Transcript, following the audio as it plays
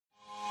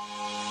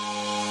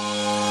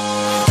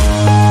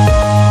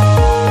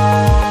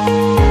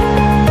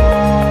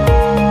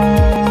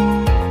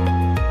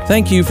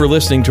Thank you for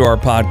listening to our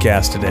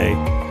podcast today.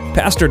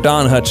 Pastor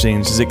Don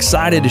Hutchings is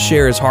excited to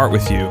share his heart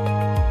with you.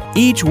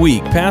 Each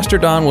week, Pastor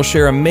Don will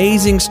share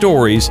amazing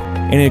stories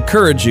and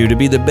encourage you to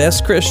be the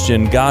best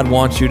Christian God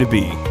wants you to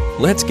be.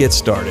 Let's get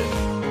started.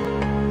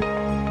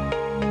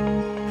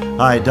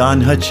 Hi,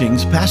 Don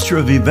Hutchings, pastor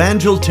of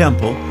Evangel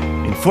Temple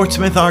in Fort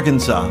Smith,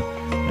 Arkansas,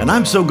 and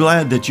I'm so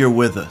glad that you're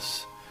with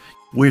us.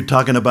 We're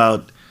talking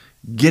about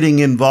getting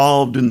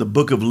involved in the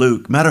book of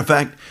Luke. Matter of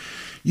fact,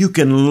 you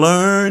can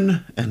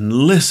learn and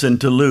listen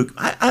to Luke.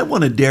 I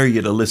want to dare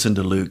you to listen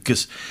to Luke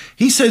because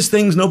he says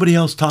things nobody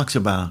else talks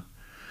about.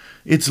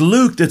 It's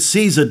Luke that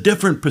sees a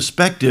different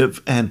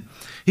perspective, and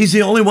he's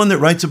the only one that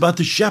writes about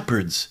the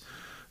shepherds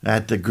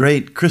at the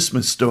great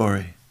Christmas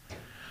story.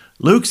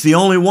 Luke's the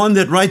only one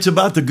that writes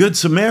about the Good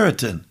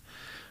Samaritan.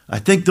 I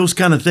think those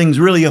kind of things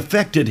really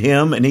affected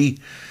him, and he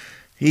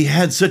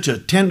had such a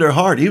tender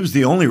heart. He was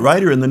the only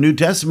writer in the New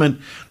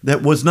Testament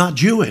that was not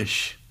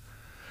Jewish.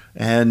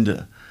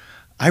 And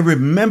I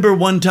remember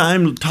one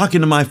time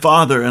talking to my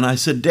father, and I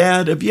said,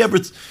 "Dad, have you ever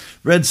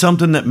read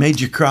something that made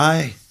you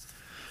cry?"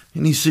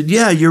 And he said,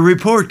 "Yeah, your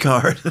report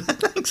card."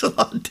 Thanks a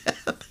lot,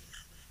 Dad.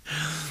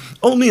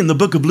 Only in the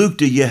book of Luke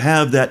do you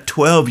have that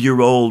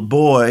 12-year-old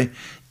boy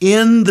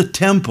in the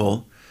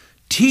temple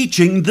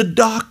teaching the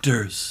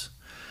doctors.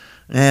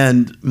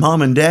 And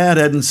Mom and Dad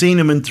hadn't seen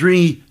him in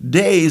 3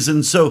 days,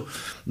 and so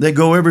they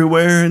go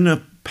everywhere in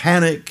a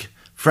panic,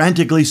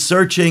 frantically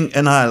searching,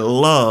 and I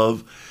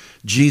love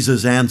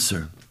Jesus'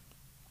 answer.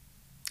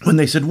 When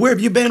they said, "Where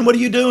have you been? What are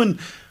you doing?"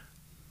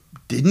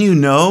 "Didn't you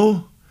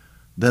know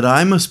that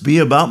I must be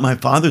about my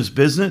Father's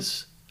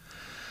business?"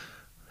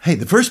 Hey,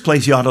 the first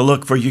place you ought to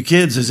look for your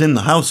kids is in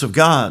the house of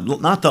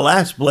God, not the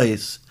last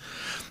place.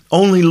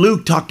 Only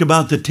Luke talked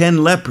about the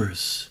 10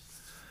 lepers.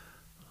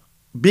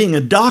 Being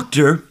a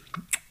doctor,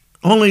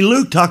 only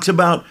Luke talks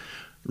about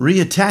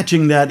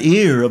reattaching that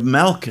ear of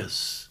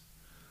Malchus.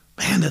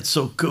 Man, that's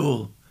so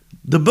cool.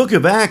 The book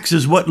of Acts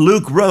is what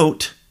Luke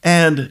wrote,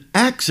 and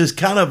Acts is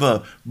kind of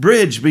a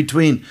bridge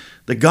between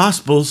the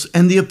Gospels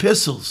and the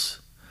epistles.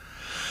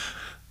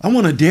 I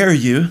want to dare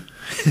you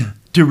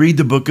to read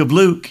the book of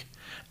Luke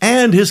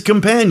and his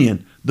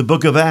companion, the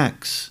book of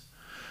Acts.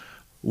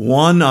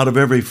 1 out of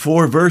every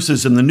 4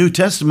 verses in the New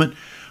Testament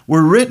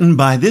were written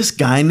by this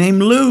guy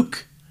named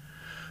Luke.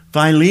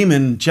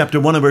 Philemon, chapter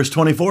 1 and verse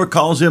 24,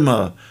 calls him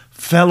a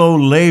fellow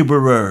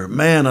laborer.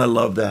 Man, I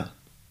love that.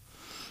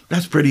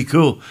 That's pretty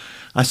cool.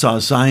 I saw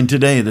a sign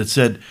today that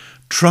said,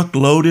 "Truck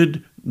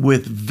loaded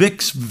with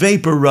Vicks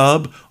Vapor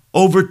Rub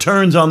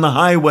overturns on the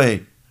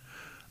highway.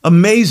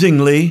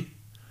 Amazingly,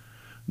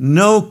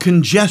 no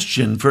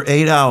congestion for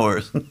 8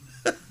 hours."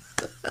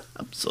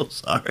 I'm so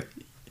sorry.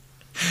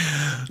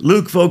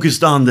 Luke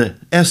focused on the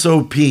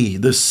SOP,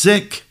 the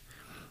sick,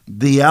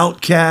 the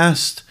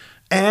outcast,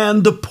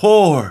 and the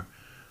poor.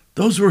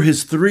 Those were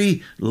his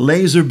 3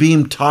 laser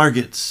beam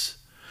targets.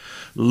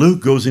 Luke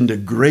goes into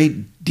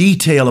great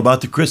detail about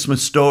the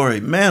Christmas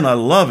story. Man, I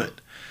love it.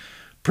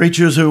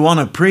 Preachers who want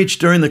to preach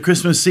during the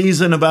Christmas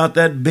season about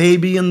that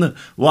baby and the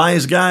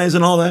wise guys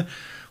and all that,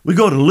 we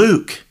go to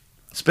Luke,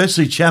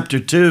 especially chapter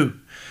 2.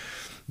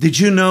 Did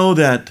you know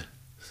that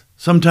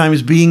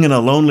sometimes being in a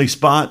lonely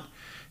spot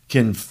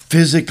can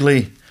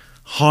physically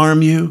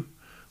harm you?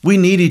 We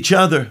need each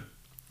other.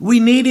 We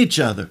need each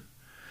other.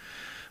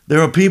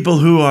 There are people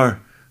who are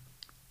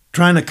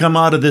trying to come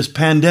out of this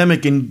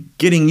pandemic and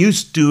getting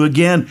used to,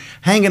 again,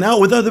 hanging out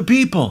with other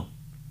people.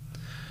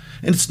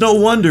 And it's no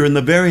wonder in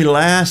the very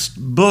last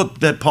book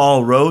that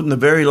Paul wrote, in the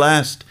very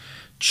last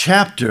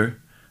chapter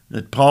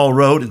that Paul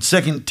wrote, in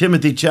 2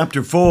 Timothy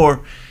chapter 4,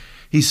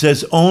 he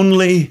says,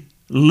 "Only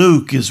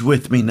Luke is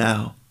with me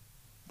now."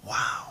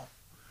 Wow.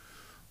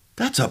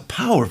 That's a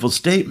powerful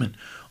statement.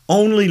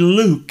 Only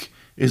Luke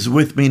is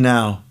with me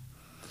now.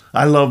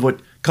 I love what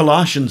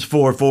Colossians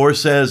 4:4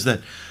 says,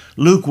 that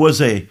Luke was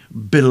a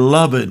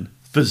beloved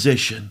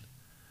physician.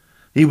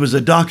 He was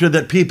a doctor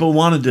that people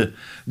wanted to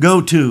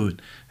go to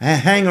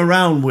and hang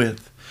around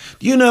with.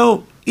 You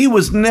know, he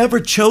was never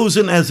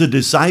chosen as a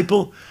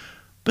disciple,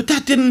 but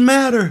that didn't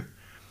matter.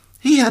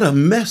 He had a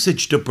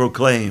message to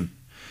proclaim.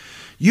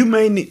 You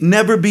may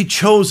never be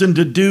chosen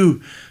to do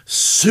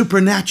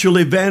supernatural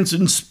events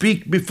and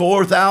speak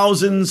before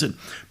thousands and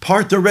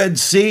part the Red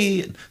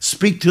Sea and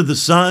speak to the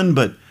sun,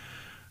 but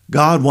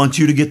God wants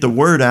you to get the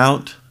word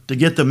out, to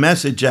get the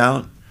message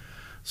out.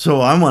 So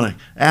I want to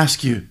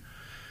ask you,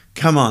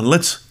 come on,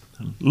 let's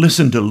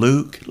listen to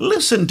Luke.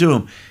 Listen to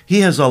him. He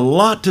has a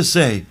lot to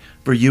say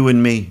for you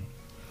and me.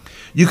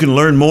 You can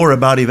learn more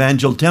about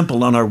Evangel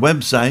Temple on our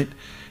website,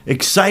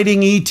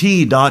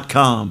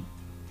 excitinget.com.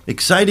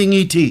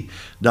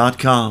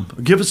 excitinget.com.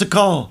 Or give us a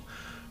call,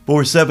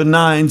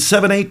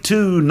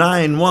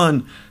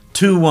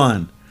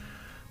 479-782-9121.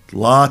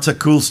 Lots of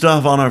cool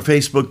stuff on our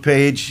Facebook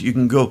page. You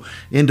can go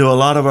into a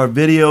lot of our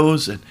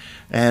videos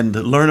and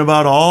learn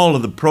about all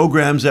of the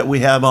programs that we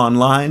have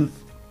online.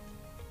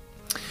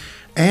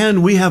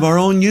 And we have our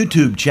own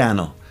YouTube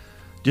channel.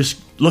 Just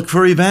look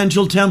for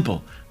Evangel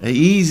Temple.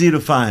 Easy to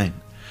find.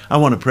 I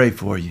want to pray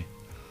for you.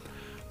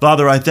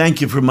 Father, I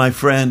thank you for my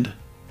friend.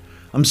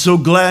 I'm so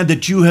glad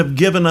that you have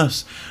given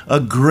us a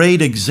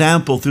great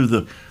example through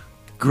the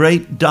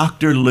great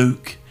Dr.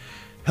 Luke.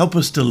 Help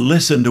us to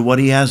listen to what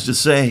he has to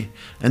say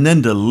and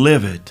then to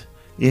live it.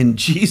 In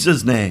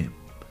Jesus' name,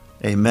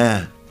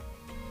 amen.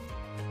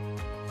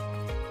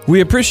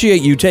 We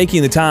appreciate you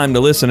taking the time to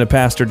listen to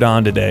Pastor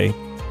Don today.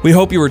 We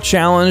hope you were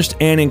challenged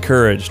and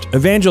encouraged.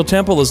 Evangel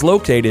Temple is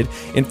located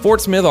in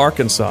Fort Smith,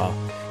 Arkansas.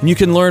 And you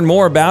can learn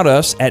more about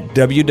us at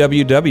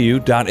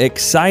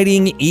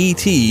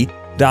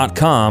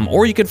www.excitinget.com,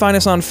 or you can find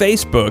us on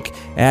Facebook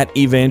at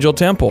Evangel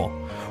Temple.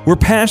 We're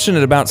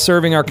passionate about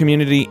serving our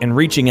community and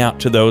reaching out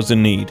to those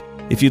in need.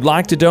 If you'd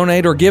like to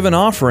donate or give an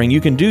offering,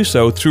 you can do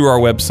so through our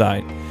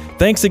website.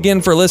 Thanks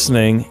again for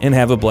listening, and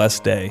have a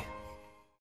blessed day.